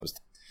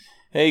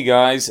Hey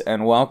guys,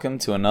 and welcome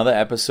to another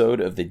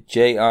episode of the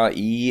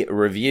JRE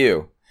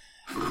Review.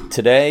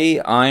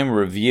 Today I'm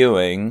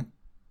reviewing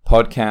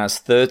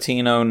podcast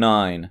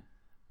 1309,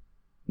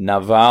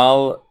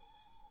 Naval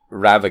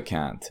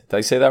Ravikant. Did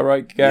I say that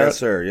right, Garrett? Yes,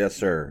 sir. Yes,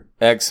 sir.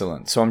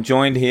 Excellent. So I'm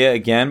joined here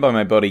again by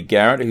my buddy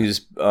Garrett, who's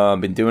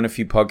been doing a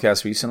few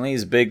podcasts recently.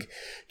 He's a big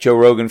Joe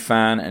Rogan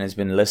fan and has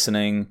been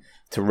listening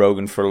to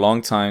Rogan for a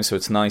long time, so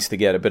it's nice to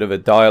get a bit of a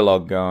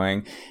dialogue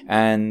going.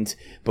 And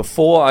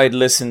before I'd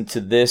listened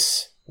to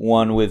this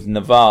one with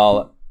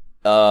Naval,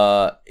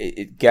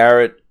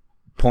 Garrett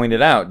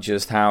pointed out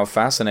just how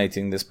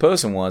fascinating this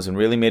person was and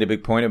really made a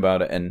big point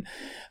about it. And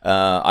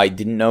I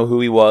didn't know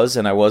who he was,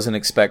 and I wasn't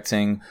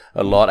expecting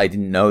a lot. I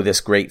didn't know this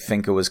great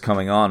thinker was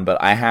coming on,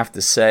 but I have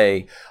to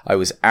say I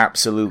was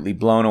absolutely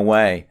blown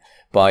away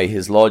by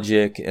his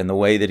logic and the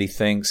way that he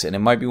thinks. And it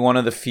might be one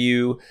of the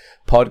few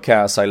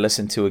podcasts I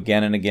listen to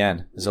again and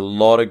again. There's a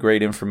lot of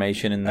great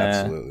information in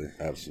there.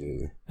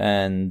 Absolutely.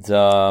 And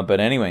but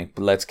anyway,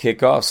 let's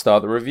kick off.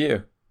 Start the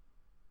review.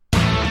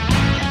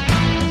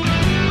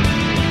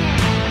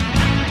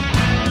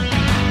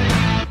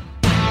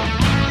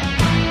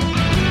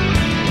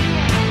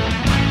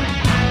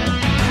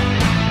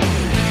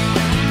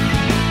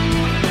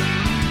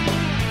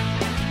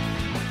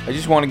 I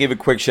just want to give a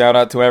quick shout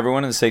out to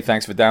everyone and say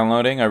thanks for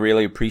downloading. I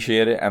really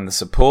appreciate it and the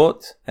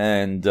support.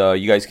 And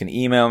you guys can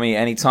email me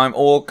anytime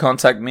or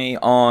contact me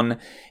on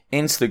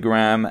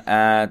Instagram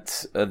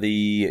at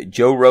the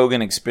Joe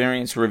Rogan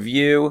Experience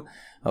Review.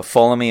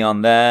 Follow me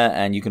on there,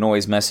 and you can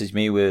always message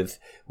me with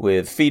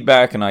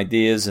feedback and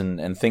ideas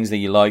and things that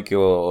you like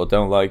or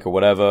don't like or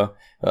whatever.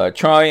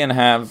 Try and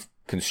have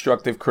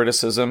constructive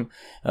criticism.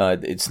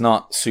 It's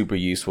not super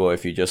useful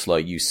if you're just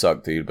like, you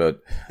suck, dude, but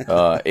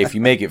if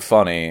you make it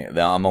funny,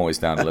 then I'm always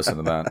down to listen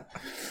to that.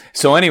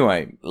 So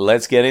anyway,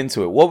 let's get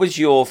into it. What was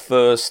your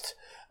first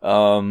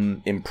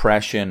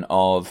impression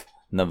of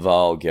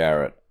Naval,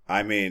 Garrett?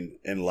 I mean,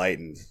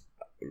 enlightened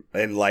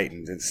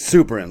and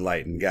super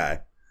enlightened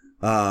guy.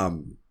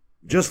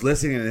 Just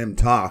listening to him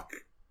talk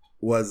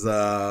was,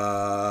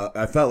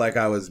 I felt like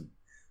I was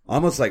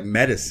almost like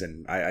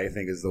medicine, I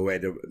think is the way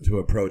to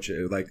approach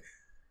it. Like,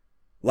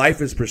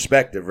 life is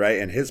perspective, right?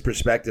 And his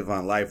perspective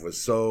on life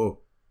was so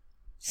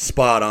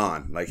spot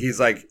on. Like, he's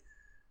like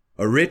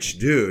a rich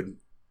dude,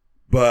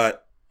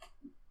 but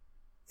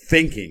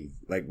thinking,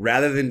 like,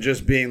 rather than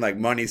just being like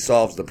money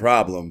solves the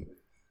problem,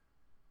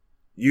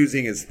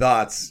 using his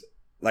thoughts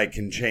like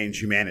can change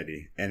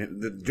humanity.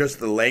 And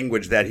just the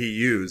language that he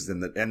used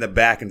and the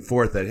back and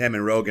forth that him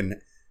and Rogan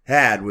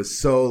had was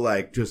so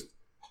like just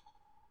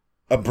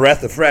a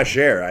breath of fresh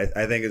air,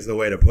 I think is the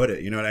way to put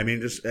it. You know what I mean?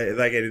 Just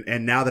like,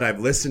 and now that I've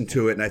listened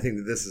to it, and I think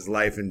that this is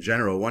life in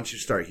general, once you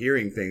start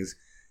hearing things,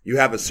 you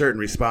have a certain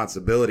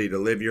responsibility to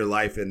live your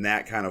life in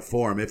that kind of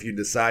form if you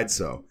decide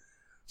so.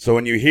 So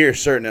when you hear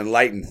certain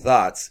enlightened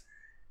thoughts,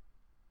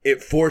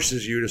 it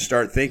forces you to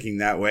start thinking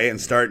that way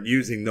and start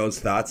using those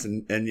thoughts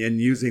and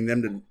using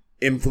them to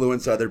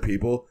influence other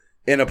people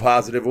in a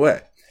positive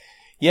way.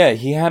 Yeah,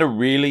 he had a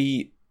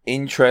really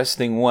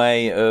interesting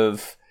way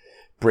of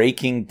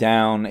breaking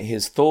down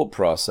his thought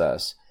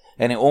process.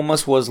 And it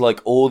almost was like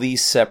all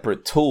these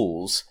separate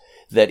tools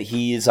that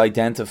he has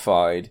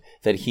identified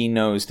that he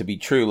knows to be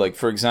true. Like,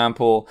 for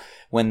example,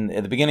 when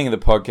at the beginning of the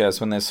podcast,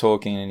 when they're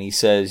talking and he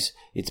says,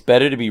 it's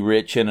better to be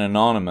rich and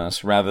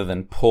anonymous rather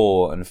than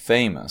poor and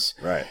famous.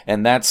 Right.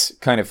 And that's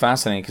kind of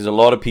fascinating because a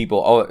lot of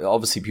people,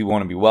 obviously people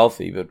want to be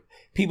wealthy, but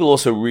people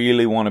also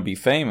really want to be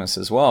famous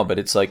as well. But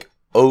it's like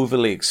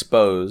overly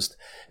exposed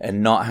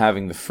and not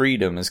having the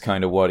freedom is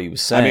kind of what he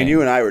was saying. I mean,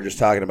 you and I were just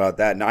talking about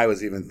that, and I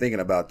was even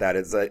thinking about that.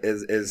 It's like,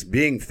 is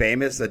being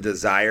famous a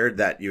desire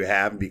that you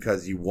have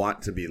because you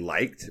want to be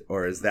liked?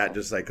 Or is that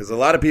just like, because a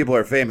lot of people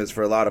are famous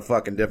for a lot of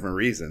fucking different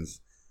reasons.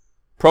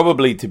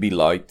 Probably to be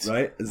liked.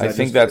 Right? I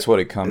think that's what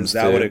it comes to.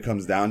 Is that what it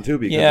comes down to?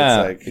 Because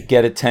yeah, it's like,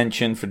 get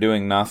attention for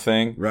doing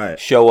nothing. Right.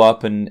 Show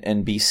up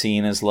and be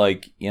seen as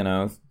like, you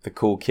know, the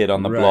cool kid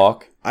on the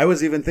block. I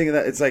was even thinking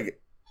that it's like,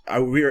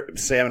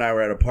 Sam and I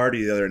were at a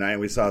party the other night, and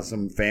we saw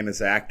some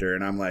famous actor,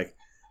 and I'm like,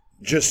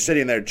 just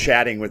sitting there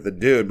chatting with the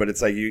dude, but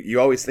it's like you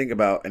always think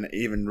about, and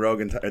even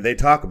Rogan, they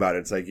talk about it,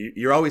 it's like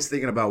you're always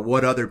thinking about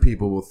what other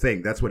people will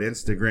think. That's what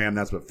Instagram,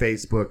 that's what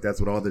Facebook, that's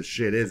what all this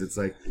shit is. It's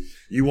like,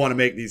 you want to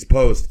make these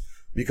posts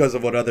because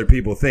of what other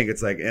people think.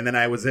 It's like, and then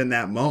I was in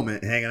that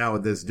moment hanging out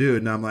with this dude,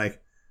 and I'm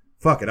like,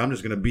 fuck it, I'm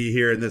just going to be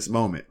here in this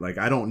moment. Like,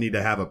 I don't need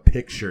to have a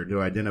picture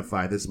to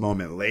identify this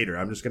moment later.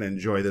 I'm just going to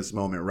enjoy this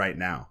moment right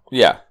now.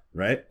 Yeah.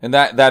 Right? And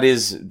that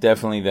is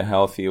definitely the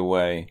healthier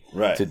way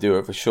to do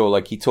it, for sure.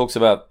 Like, he talks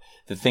about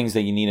the things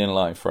that you need in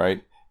life,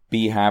 right?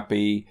 Be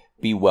happy,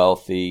 be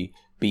wealthy,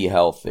 be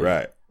healthy.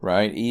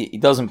 Right? He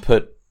doesn't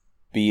put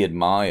be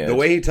admired. The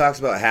way he talks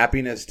about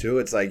happiness, too,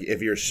 it's like,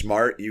 if you're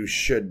smart, you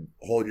should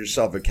hold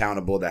yourself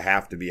accountable to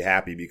have to be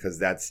happy, because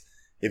that's,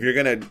 if you're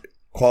going to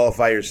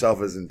qualify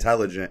yourself as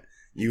intelligent,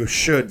 you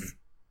should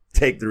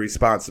take the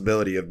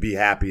responsibility of be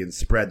happy and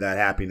spread that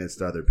happiness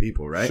to other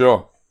people, right?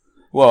 Sure.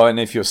 Well, and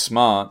if you're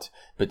smart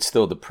but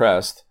still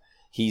depressed,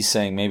 he's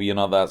saying maybe you're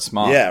not that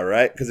smart. Yeah,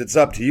 right? Because it's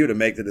up to you to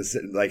make the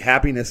decision. Like,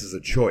 happiness is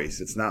a choice.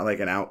 It's not like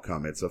an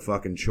outcome. It's a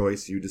fucking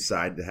choice you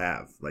decide to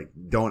have. Like,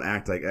 don't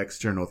act like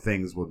external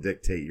things will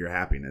dictate your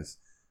happiness.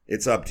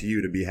 It's up to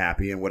you to be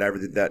happy, and whatever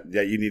that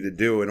you need to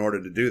do in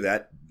order to do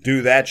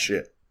that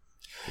shit.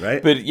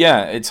 Right? But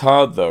yeah, it's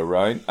hard though,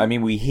 right? I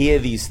mean, we hear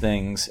these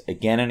things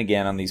again and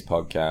again on these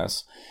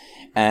podcasts,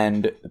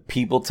 and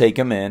people take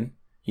them in.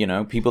 You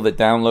know, people that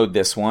download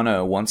this one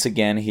are once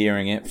again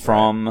hearing it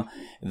from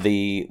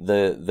the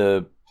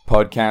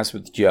podcast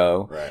with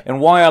Joe. Right. And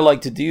why I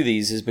like to do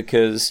these is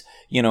because,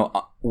 you know,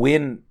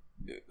 we're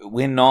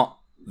not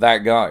that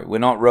guy. We're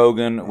not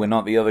Rogan. We're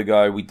not the other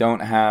guy. We don't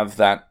have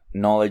that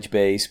knowledge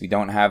base. We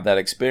don't have that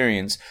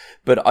experience.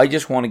 But I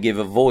just want to give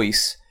a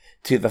voice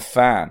to the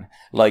fan.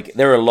 Like,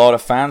 there are a lot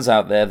of fans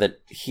out there that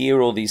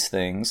hear all these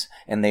things,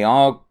 and they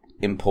are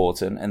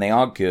important, and they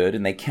are good,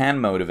 and they can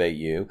motivate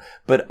you.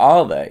 But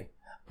are they?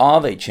 Are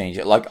they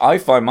changing? Like, I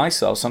find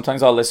myself,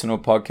 sometimes I'll listen to a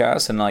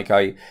podcast and like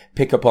I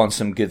pick up on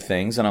some good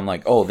things and I'm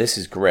like, oh, this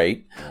is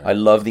great. I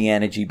love the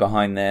energy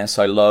behind this.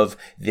 I love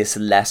this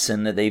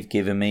lesson that they've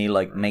given me.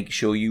 Like, make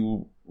sure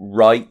you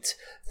write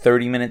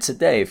 30 minutes a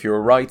day if you're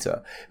a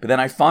writer. But then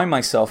I find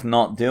myself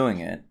not doing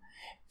it.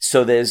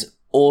 So there's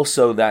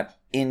also that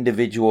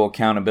individual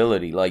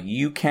accountability. Like,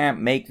 you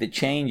can't make the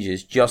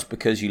changes just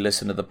because you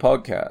listen to the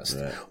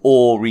podcast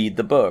or read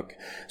the book.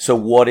 So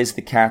what is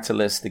the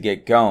catalyst to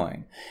get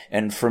going?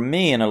 And for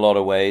me, in a lot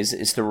of ways,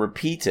 is to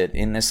repeat it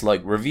in this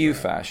like review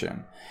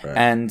fashion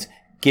and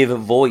give a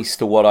voice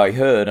to what I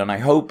heard. And I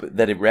hope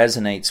that it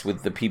resonates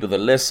with the people that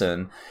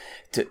listen,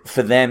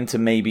 for them to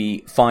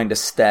maybe find a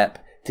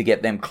step to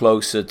get them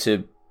closer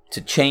to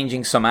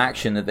changing some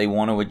action that they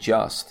want to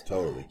adjust.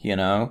 Totally. You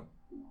know?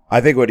 I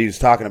think what he was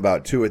talking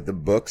about, too, with the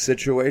book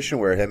situation,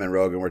 where him and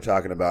Rogan were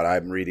talking about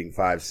I'm reading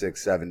 5,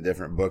 6, 7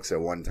 different books at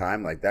one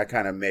time, like, that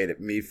kind of made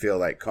me feel,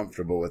 like,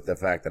 comfortable with the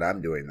fact that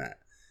I'm doing that.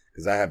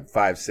 Because I have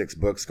 5, 6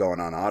 books going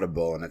on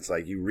Audible, and it's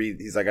like,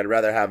 he's like, I'd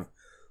rather have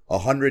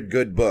 100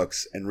 good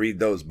books and read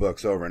those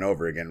books over and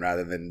over again,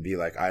 rather than be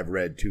like, I've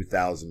read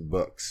 2,000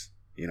 books.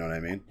 You know what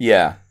I mean?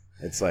 Yeah.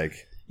 It's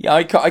like... Yeah,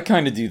 I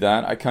kind of do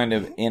that. I kind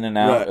of in and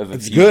out of a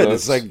it's few good.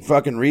 books. It's like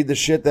fucking read the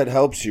shit that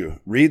helps you.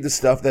 Read the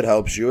stuff that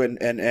helps you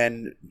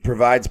and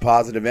provides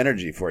positive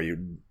energy for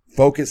you.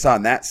 Focus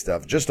on that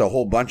stuff. Just a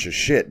whole bunch of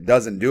shit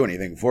doesn't do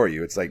anything for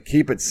you. It's like,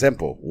 keep it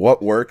simple.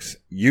 What works,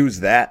 use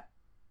that,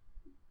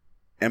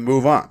 and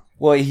move on.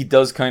 Well, he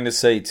does kind of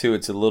say, too,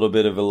 it's a little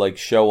bit of a, like,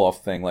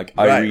 show-off thing. Like,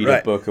 I read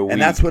a book a week.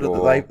 And that's what,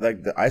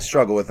 I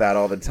struggle with that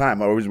all the time.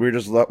 We were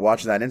just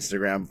watching that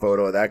Instagram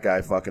photo of that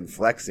guy fucking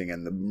flexing,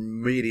 and the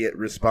immediate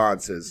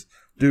response is,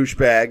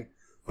 douchebag.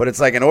 But it's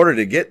like, in order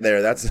to get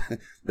there,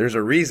 there's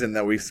a reason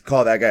that we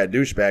call that guy a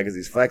douchebag, because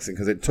he's flexing,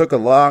 because it took a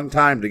long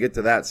time to get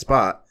to that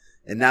spot.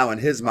 And now in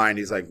his mind,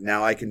 he's like,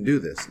 now I can do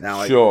this.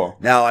 Now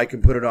I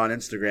can put it on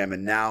Instagram,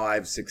 and now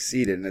I've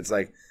succeeded. And it's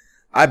like,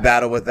 I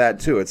battle with that,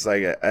 too. It's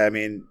like, I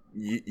mean...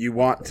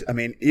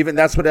 even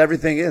that's what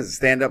everything is,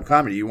 stand-up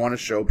comedy. You want to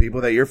show people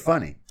that you're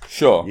funny.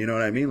 Sure. You know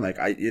what I mean? Like,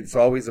 it's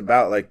always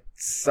about, like,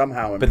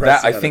 somehow impressing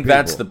But I other think people.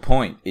 that's the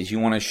point, is you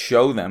want to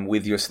show them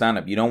with your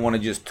stand-up. You don't want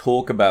to just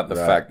talk about the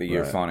fact that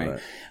you're funny. Right.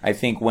 I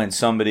think when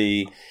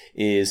somebody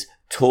is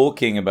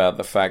talking about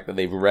the fact that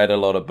they've read a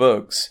lot of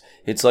books,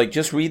 it's like,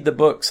 just read the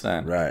books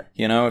then. Right.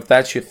 You know, if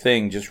that's your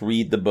thing, just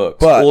read the books.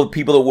 But, all the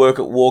people that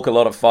walk a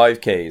lot of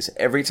 5Ks,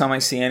 every time I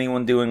see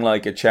anyone doing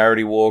like a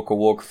charity walk or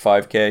walk a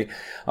 5K,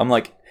 I'm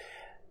like,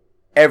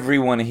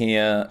 everyone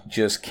here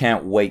just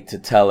can't wait to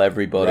tell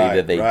everybody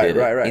that they did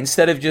it.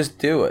 Instead of just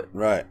do it.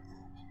 Right.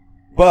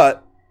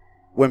 But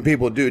when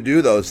people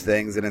do those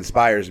things, it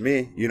inspires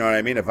me. You know what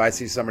I mean? If I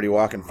see somebody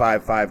walking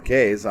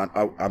 5Ks,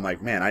 I'm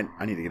like, man,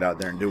 I need to get out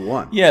there and do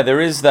one. Yeah,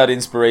 there is that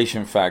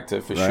inspiration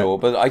factor for sure.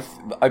 But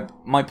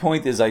my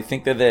point is, I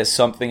think that there's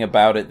something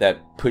about it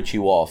that puts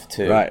you off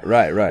too. Right.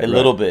 A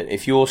little bit.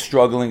 If you're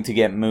struggling to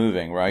get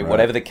moving, right?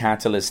 Whatever the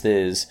catalyst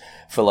is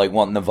for like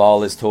what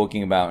Naval is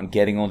talking about and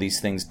getting all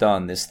these things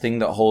done, this thing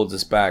that holds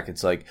us back,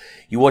 it's like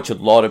you watch a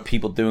lot of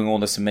people doing all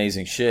this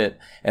amazing shit,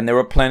 and there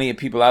are plenty of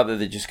people out there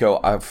that just go,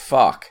 oh,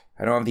 fuck.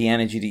 I don't have the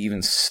energy to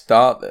even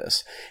start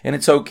this. And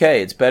it's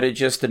okay. It's better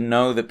just to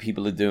know that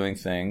people are doing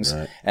things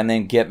and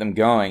then get them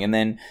going. And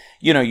then,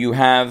 you know, you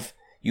have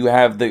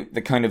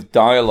the kind of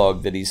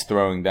dialogue that he's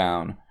throwing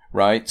down,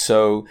 right?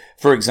 So,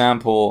 for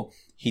example,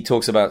 he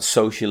talks about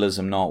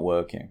socialism not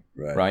working,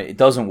 right? It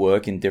doesn't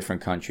work in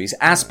different countries.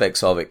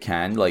 Aspects of it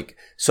can, like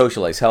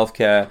socialized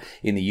healthcare.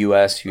 In the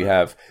US, you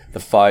have the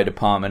fire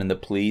department and the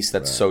police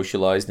that's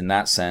socialized in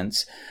that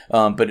sense.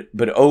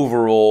 But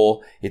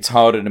overall, it's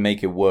harder to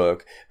make it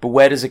work. But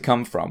where does it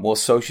come from? Well,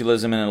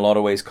 socialism in a lot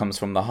of ways comes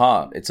from the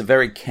heart. It's a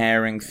very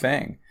caring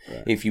thing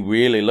if you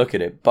really look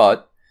at it.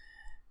 But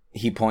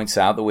he points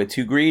out that we're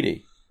too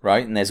greedy,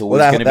 right? And there's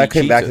always going to be that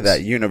came back to cheaters.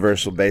 that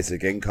universal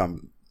basic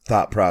income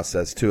thought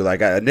process too.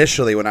 Like,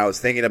 initially when I was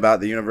thinking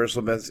about the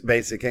universal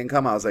basic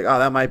income, I was like, oh,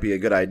 that might be a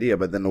good idea.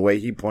 But then the way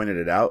he pointed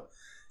it out,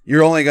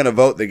 you're only going to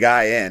vote the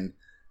guy in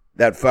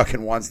that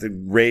fucking wants to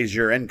raise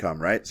your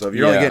income, right? So if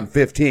you're only getting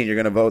 15, you're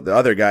going to vote the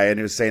other guy in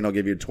who's saying he'll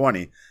give you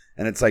 20.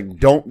 And it's like,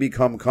 don't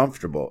become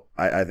comfortable,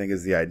 I think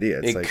is the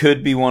idea. It's it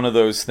could be one of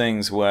those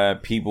things where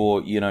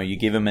people, you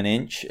give them an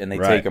inch and they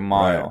take a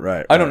mile.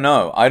 Right. I don't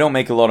know. I don't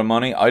make a lot of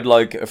money. I'd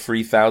like a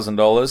free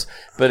 $1,000.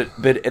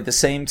 But at the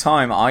same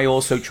time, I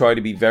also try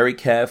to be very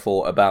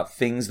careful about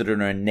things that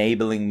are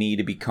enabling me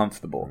to be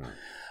comfortable.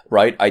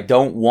 Right? I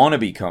don't want to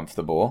be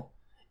comfortable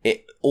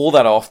all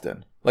that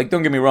often. Like,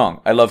 don't get me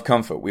wrong. I love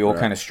comfort. We all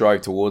kind of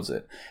strive towards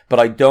it. But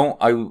I don't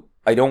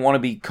want to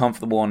be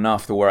comfortable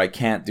enough to where I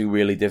can't do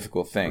really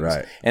difficult things.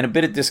 Right. And a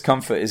bit of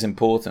discomfort is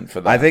important for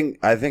that.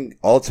 I think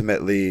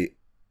ultimately,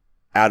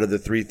 out of the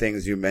three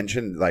things you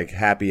mentioned, like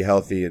happy,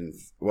 healthy, and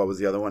what was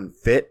the other one?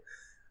 Fit.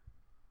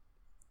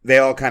 They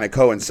all kind of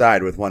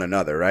coincide with one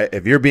another, right?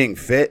 If you're being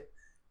fit,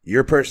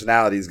 your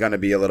personality is going to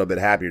be a little bit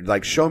happier.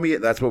 Like, show me,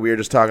 that's what we were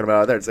just talking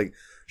about out there. It's like,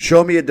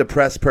 show me a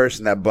depressed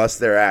person that busts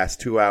their ass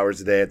 2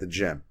 hours a day at the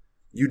gym.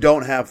 You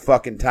don't have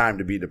fucking time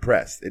to be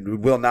depressed. It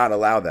will not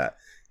allow that.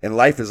 And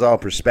life is all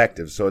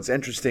perspective. So it's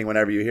interesting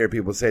whenever you hear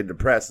people say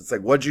depressed. It's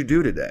like, what'd you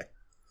do today?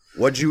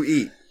 What'd you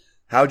eat?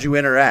 How'd you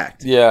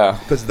interact? Yeah.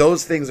 Because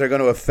those things are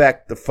going to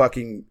affect the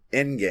fucking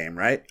end game,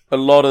 right? A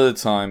lot of the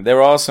time.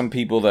 There are some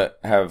people that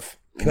have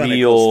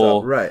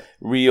Clinical stuff,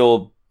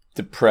 real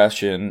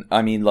depression.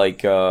 I mean,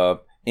 like,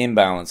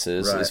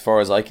 imbalances, as far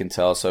as I can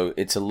tell. So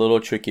it's a little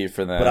trickier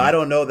for them. But I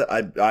don't know that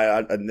I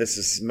and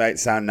this might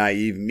sound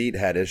naive,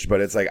 meatheadish, but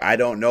it's like, I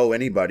don't know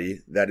anybody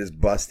that is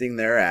busting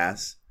their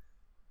ass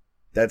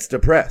that's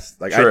depressed.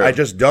 Like, I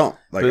just don't.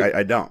 Like,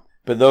 I don't.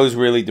 But those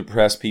really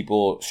depressed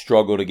people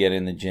struggle to get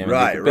in the gym.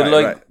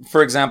 Right.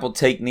 For example,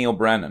 take Neil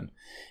Brennan.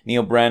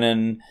 Neil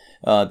Brennan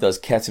does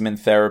ketamine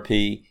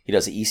therapy. He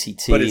does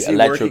ECT, but is he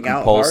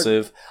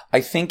electrocompulsive.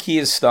 I think he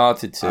has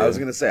started to. I was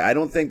going to say, I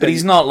don't think that. But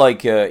he's not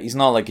like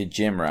a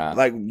gym rat.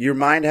 Like, your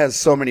mind has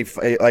so many,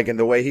 like, in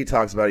the way he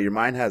talks about it, your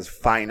mind has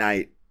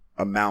finite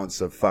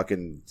amounts of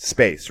fucking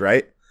space,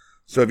 right?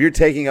 So if you're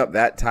taking up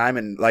that time,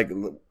 and like,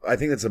 I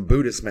think that's a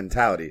Buddhist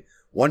mentality.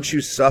 Once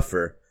you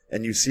suffer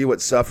and you see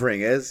what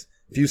suffering is,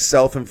 if you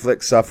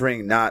self-inflict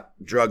suffering, not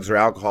drugs or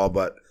alcohol,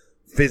 but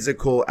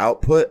physical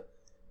output,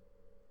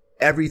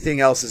 everything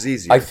else is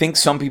easier. I think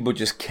some people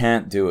just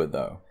can't do it,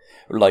 though.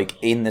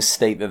 Like, in the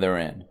state that they're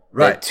in.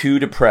 Right. They're too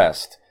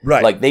depressed.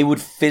 Right. Like, they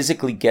would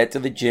physically get to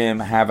the gym,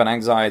 have an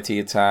anxiety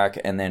attack,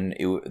 and then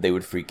they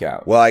would freak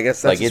out. Well, I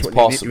guess that's like, it's what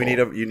possible.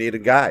 You need a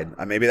guide.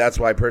 Maybe that's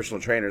why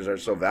personal trainers are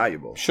so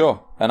valuable.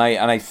 Sure.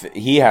 And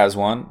he has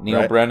one.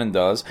 Neil Brennan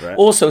does. Right.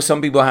 Also,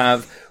 some people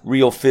have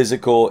real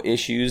physical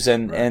issues,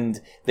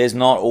 and there's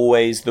not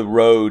always the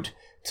road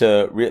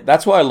to...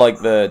 that's why I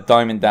like the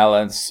Diamond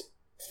Dallas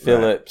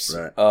Phillips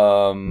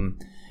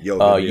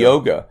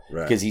yoga.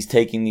 Because he's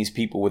taking these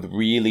people with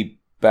really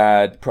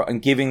bad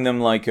and giving them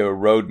like a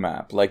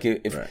roadmap. Like,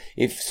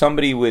 if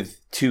somebody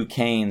with 2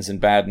 canes and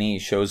bad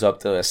knees shows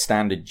up to a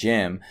standard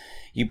gym,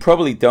 you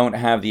probably don't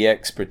have the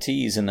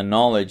expertise and the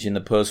knowledge in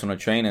the personal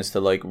trainers to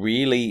like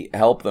really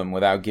help them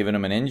without giving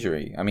them an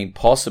injury. I mean,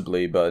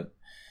 possibly, but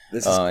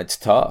it's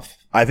tough.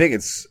 I think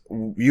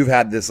you've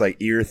had this like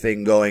ear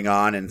thing going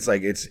on, and it's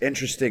like, it's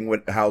interesting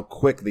how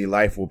quickly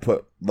life will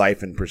put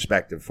life in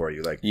perspective for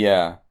you. Like,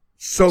 yeah.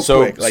 So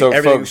quick. Like,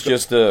 so folks,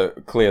 just to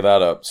clear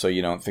that up, so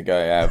you don't think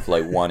I have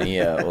like one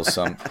ear or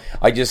something.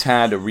 I just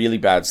had a really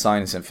bad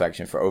sinus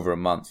infection for over a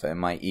month, and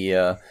my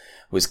ear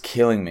was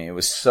killing me. It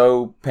was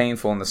so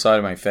painful on the side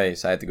of my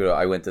face. I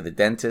went to the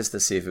dentist to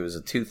see if it was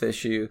a tooth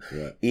issue.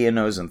 Right. Ear,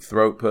 nose, and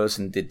throat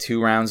person did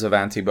 2 rounds of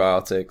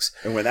antibiotics.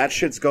 And when that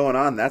shit's going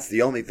on, that's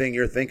the only thing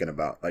you're thinking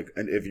about. Like,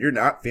 and if you're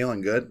not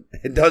feeling good,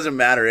 it doesn't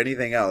matter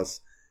anything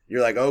else.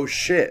 You're like, oh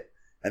shit.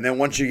 And then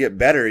once you get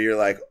better, you're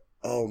like,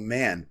 oh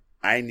man,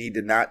 I need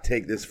to not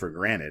take this for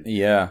granted.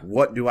 Yeah.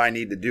 What do I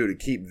need to do to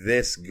keep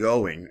this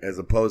going, as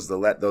opposed to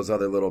let those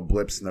other little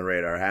blips in the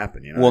radar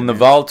happen? You know. Well,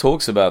 Naval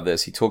talks about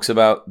this. He talks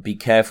about be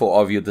careful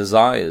of your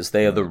desires.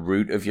 They are the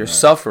root of your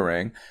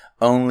suffering.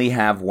 Only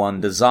have one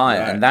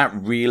desire. And that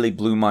really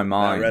blew my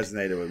mind. That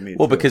resonated with me,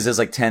 Well, because there's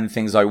like 10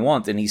 things I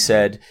want. And he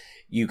said,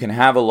 you can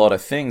have a lot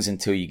of things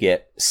until you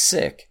get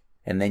sick.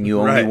 And then you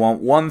only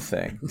want one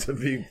thing. To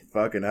be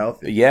fucking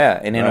healthy. Yeah.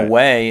 And in a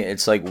way,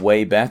 it's like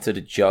way better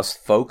to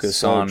just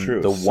focus on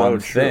the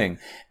one thing.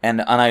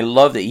 And I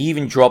love that. He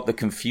even dropped the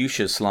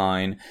Confucius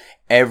line,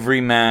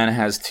 every man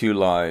has 2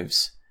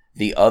 lives.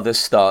 The other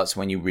starts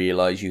when you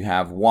realize you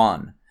have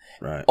one.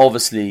 Right.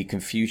 Obviously,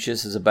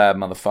 Confucius is a bad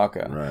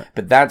motherfucker. Right.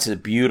 But that's a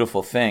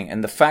beautiful thing.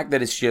 And the fact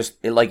that it's just,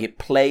 it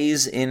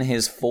plays in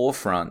his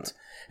forefront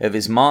of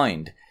his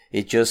mind.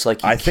 It just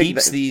like he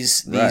keeps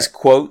these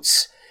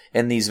quotes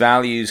and these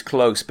values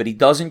close, but he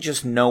doesn't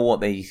just know what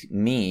they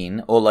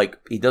mean, or like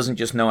he doesn't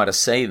just know how to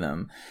say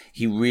them.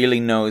 He really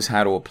knows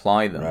how to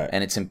apply them,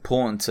 and it's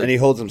important to. And he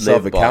holds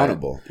himself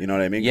accountable. You know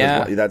what I mean?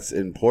 Yeah, that's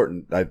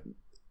important.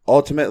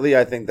 Ultimately,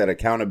 I think that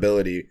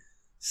accountability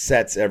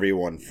sets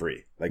everyone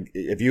free. Like,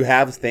 if you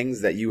have things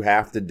that you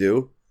have to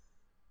do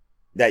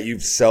that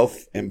you've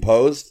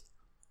self-imposed,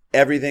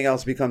 everything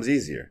else becomes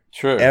easier.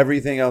 True.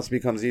 Everything else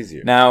becomes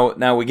easier. Now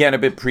we're getting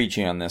a bit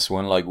preachy on this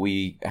one. Like,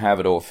 we have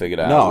it all figured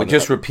out. No, we're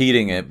just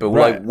repeating it. But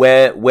right.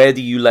 like, where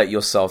do you let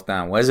yourself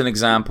down? Where's an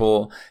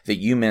example that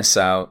you miss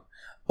out?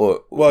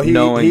 Or he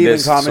knowing even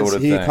this comments. sort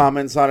of he thing?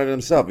 comments on it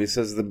himself. He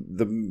says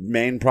the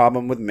main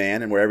problem with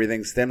man and where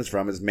everything stems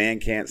from is man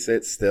can't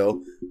sit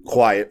still,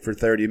 quiet for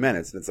 30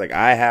 minutes. And it's like,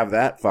 I have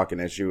that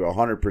fucking issue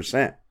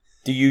 100%.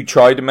 Do you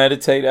try to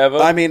meditate ever?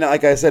 I mean,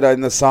 like I said, in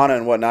the sauna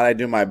and whatnot, I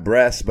do my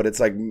breasts, but it's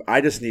like I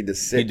just need to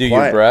sit. You do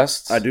quiet. your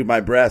breasts? I do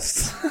my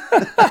breasts.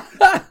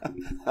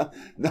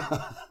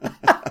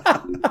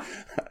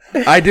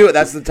 I do it.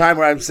 That's the time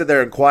where I'm sit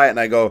there and quiet, and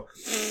I go.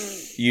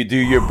 You do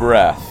your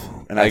breath,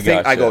 and I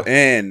think I go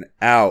in,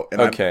 out. And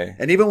okay.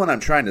 And even when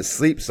I'm trying to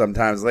sleep,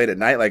 sometimes late at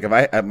night, like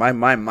if my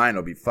mind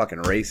will be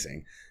fucking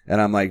racing,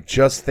 and I'm like,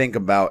 just think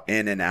about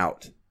in and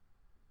out,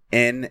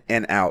 in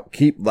and out.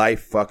 Keep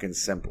life fucking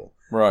simple.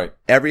 Right.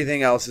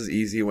 Everything else is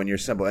easy when you're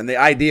simple. And the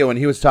idea when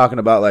he was talking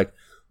about like,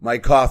 my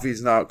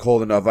coffee's not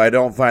cold enough, I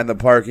don't find the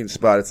parking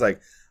spot. It's like,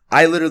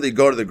 I literally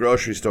go to the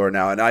grocery store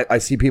now and I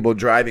see people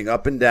driving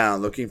up and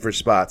down looking for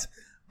spots.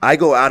 I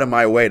go out of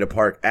my way to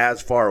park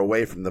as far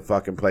away from the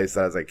fucking place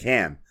as I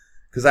can.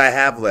 Because I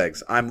have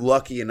legs. I'm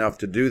lucky enough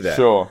to do that.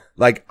 Sure.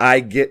 Like, I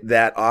get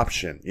that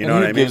option. You know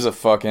what I mean? Who gives a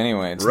fuck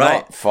anyway? It's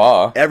right. not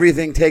far.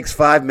 Everything takes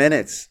 5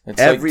 minutes. It's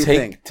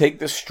everything. Like take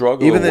the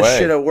struggle Even away. the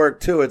shit at work,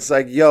 too. It's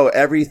like, yo,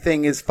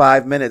 everything is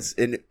 5 minutes.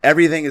 And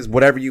everything is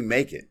whatever you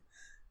make it.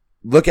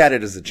 Look at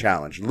it as a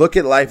challenge. Look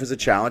at life as a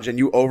challenge, and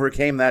you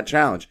overcame that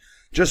challenge.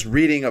 Just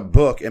reading a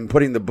book and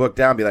putting the book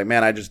down, be like,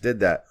 man, I just did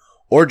that.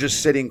 Or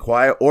just sitting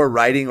quiet or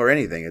writing or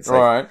anything. It's like,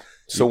 all right.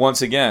 So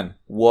once again,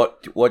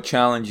 what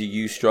challenge are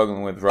you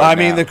struggling with right now? I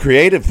mean, the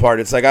creative part.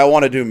 It's like, I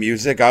want to do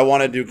music. I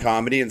want to do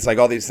comedy. It's like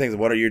all these things.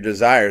 What are your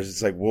desires?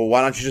 It's like, well,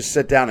 why don't you just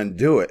sit down and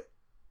do it?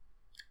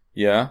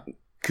 Yeah.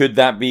 Could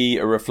that be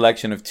a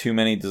reflection of too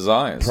many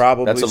desires?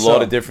 Probably That's a so.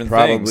 lot of different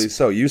Probably things. Probably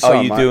so. You saw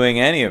Are you doing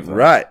any of them?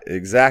 Right.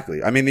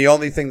 Exactly. I mean, the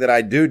only thing that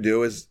I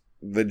do is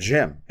the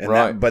gym. And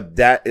right. But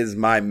that is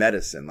my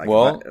medicine. Like,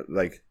 well,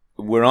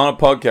 we're on a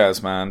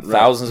podcast, man. Right.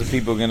 Thousands of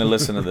people are going to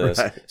listen to this.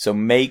 Right. So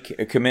make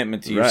a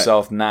commitment to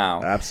yourself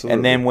now. Absolutely.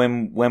 And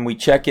then when we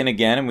check in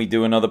again and we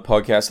do another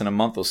podcast in a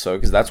month or so,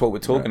 because that's what we're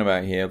talking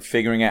about here,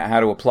 figuring out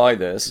how to apply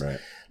this,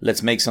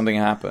 let's make something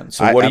happen.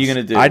 So what are you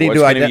going to do? I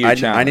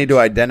need to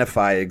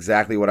identify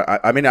exactly what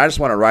I mean, I just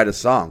want to write a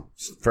song,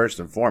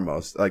 first and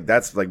foremost. Like,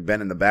 that's like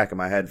been in the back of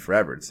my head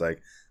forever. It's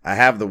like, I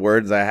have the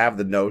words, I have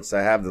the notes,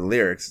 I have the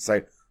lyrics. It's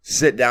like,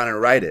 sit down and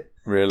write it.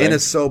 Really? In a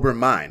sober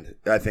mind,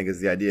 I think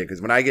is the idea.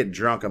 Because when I get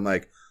drunk, I'm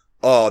like,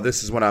 oh,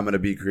 this is when I'm going to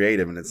be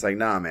creative. And it's like,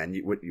 nah, man.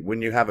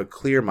 When you have a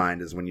clear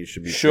mind is when you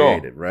should be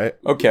creative, right?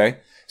 Okay.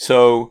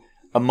 So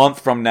a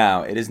month from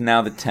now, it is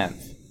now the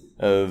 10th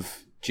of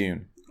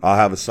June. I'll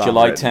have a song.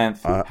 July written.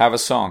 10th, have a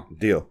song.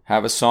 Deal.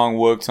 Have a song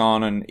worked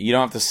on, and you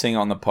don't have to sing it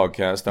on the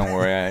podcast. Don't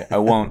worry. I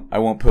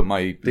won't put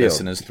my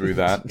listeners through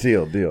that.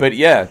 Deal. But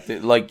yeah,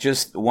 like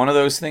just one of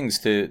those things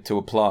to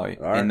apply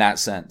in that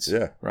sense.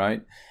 Yeah.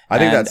 Right? I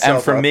think that's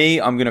and for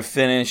me, I'm gonna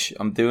finish.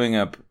 I'm doing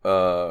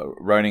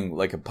writing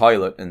like a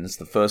pilot, and it's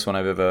the first one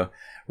I've ever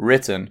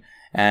written.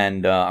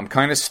 And I'm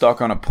kind of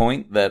stuck on a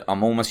point that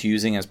I'm almost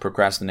using as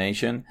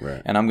procrastination.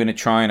 Right. And I'm gonna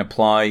try and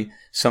apply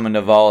some of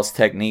Naval's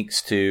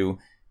techniques to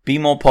be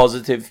more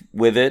positive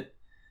with it.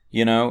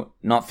 You know,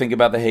 not think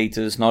about the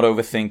haters, not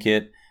overthink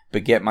it,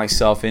 but get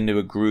myself into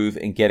a groove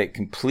and get it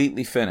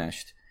completely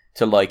finished.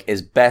 To like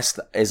as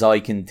best as I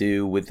can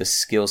do with the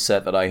skill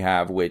set that I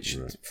have, which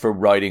for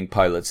writing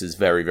pilots is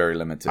very, very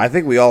limited. I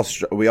think we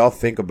all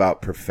think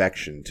about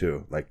perfection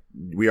too. Like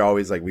we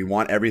always like we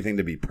want everything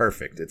to be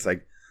perfect. It's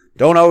like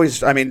don't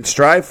always. I mean,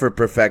 strive for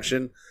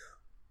perfection,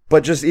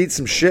 but just eat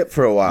some shit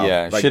for a while.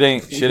 Yeah, like, shit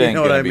ain't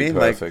gonna be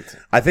perfect.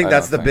 Like, I think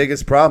that's the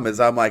biggest problem. Is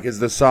I'm like, is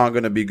the song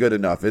gonna be good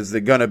enough? Is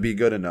it gonna be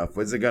good enough?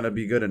 Is it gonna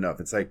be good enough?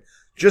 It's like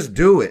just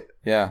do it.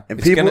 Yeah,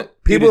 and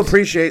people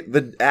appreciate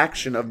the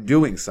action of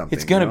doing something.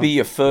 It's going to be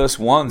your first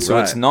one, so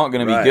it's not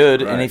going to be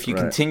good. And if you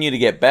continue to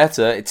get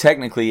better, it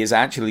technically is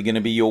actually going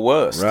to be your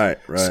worst. Right.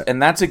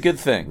 And that's a good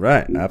thing.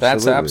 Right. Absolutely.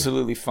 That's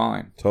absolutely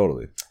fine.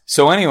 Totally.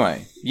 So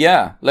anyway,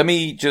 yeah, let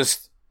me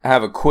just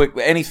have a quick.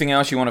 Anything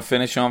else you want to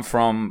finish on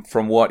from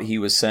what he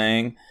was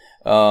saying?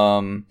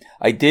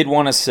 I did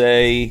want to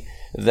say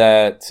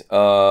that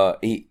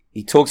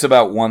he talks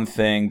about one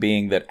thing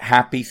being that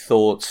happy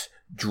thoughts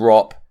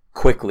drop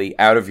quickly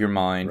out of your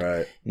mind.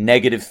 Right.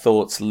 Negative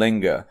thoughts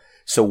linger.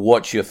 So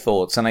watch your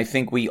thoughts. And I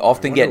think we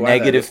often get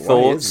negative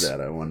thoughts. Why is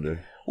that, I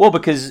wonder? Well,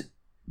 because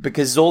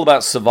it's all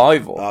about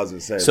survival. I was gonna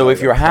say, so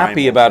if you're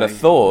happy about a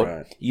thought,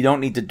 right. you don't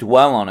need to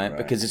dwell on it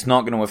because it's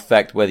not going to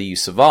affect whether you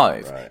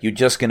survive. Right. You're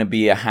just going to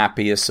be a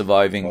happier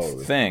surviving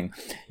thing.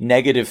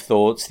 Negative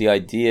thoughts, the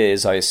idea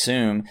is, I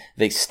assume,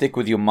 they stick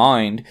with your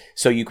mind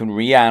so you can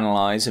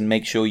reanalyze and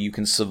make sure you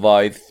can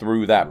survive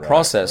through that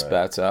process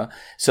better.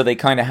 So they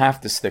kind of have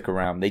to stick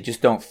around. They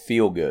just don't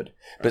feel good.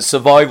 But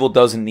survival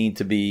doesn't need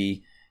to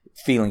be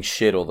feeling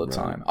shit all the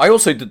time. I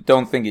also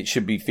don't think it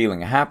should be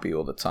feeling happy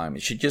all the time.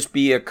 It should just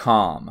be a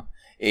calm.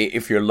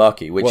 if you're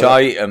lucky, which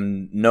I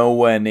am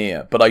nowhere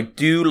near. But I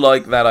do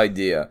like that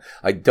idea.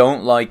 I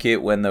don't like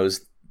it when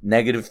those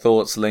negative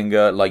thoughts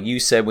linger. Like you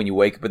said, when you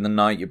wake up in the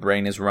night, your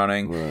brain is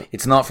running. Right.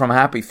 It's not from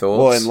happy thoughts.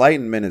 Well,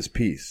 enlightenment is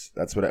peace.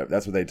 That's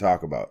what they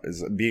talk about,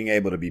 is being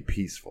able to be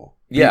peaceful.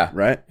 Yeah.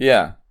 Right?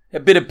 Yeah. A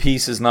bit of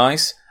peace is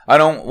nice. I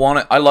don't want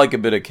it. I like a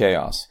bit of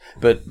chaos,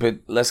 but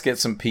let's get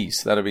some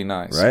peace. That'd be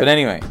nice. Right? But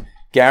anyway,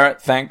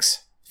 Garrett,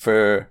 thanks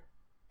for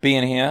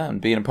being here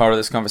and being a part of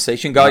this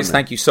conversation. Guys,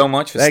 thank you so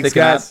much for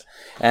sticking up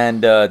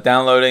and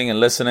downloading and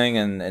listening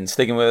and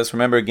sticking with us.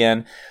 Remember,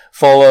 again,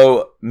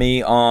 follow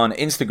me on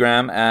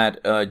Instagram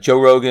at Joe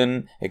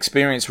Rogan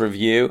Experience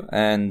Review,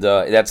 and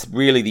that's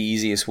really the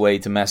easiest way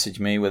to message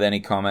me with any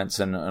comments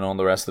and all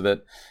the rest of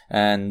it.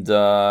 And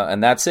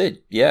that's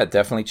it. Yeah,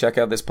 definitely check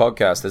out this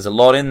podcast. There's a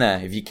lot in there.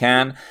 If you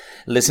can,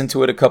 listen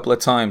to it a couple of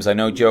times. I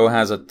know Joe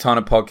has a ton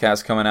of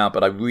podcasts coming out,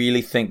 but I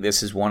really think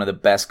this is one of the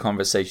best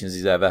conversations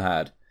he's ever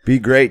had. Be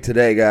great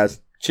today, guys.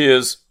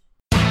 Cheers.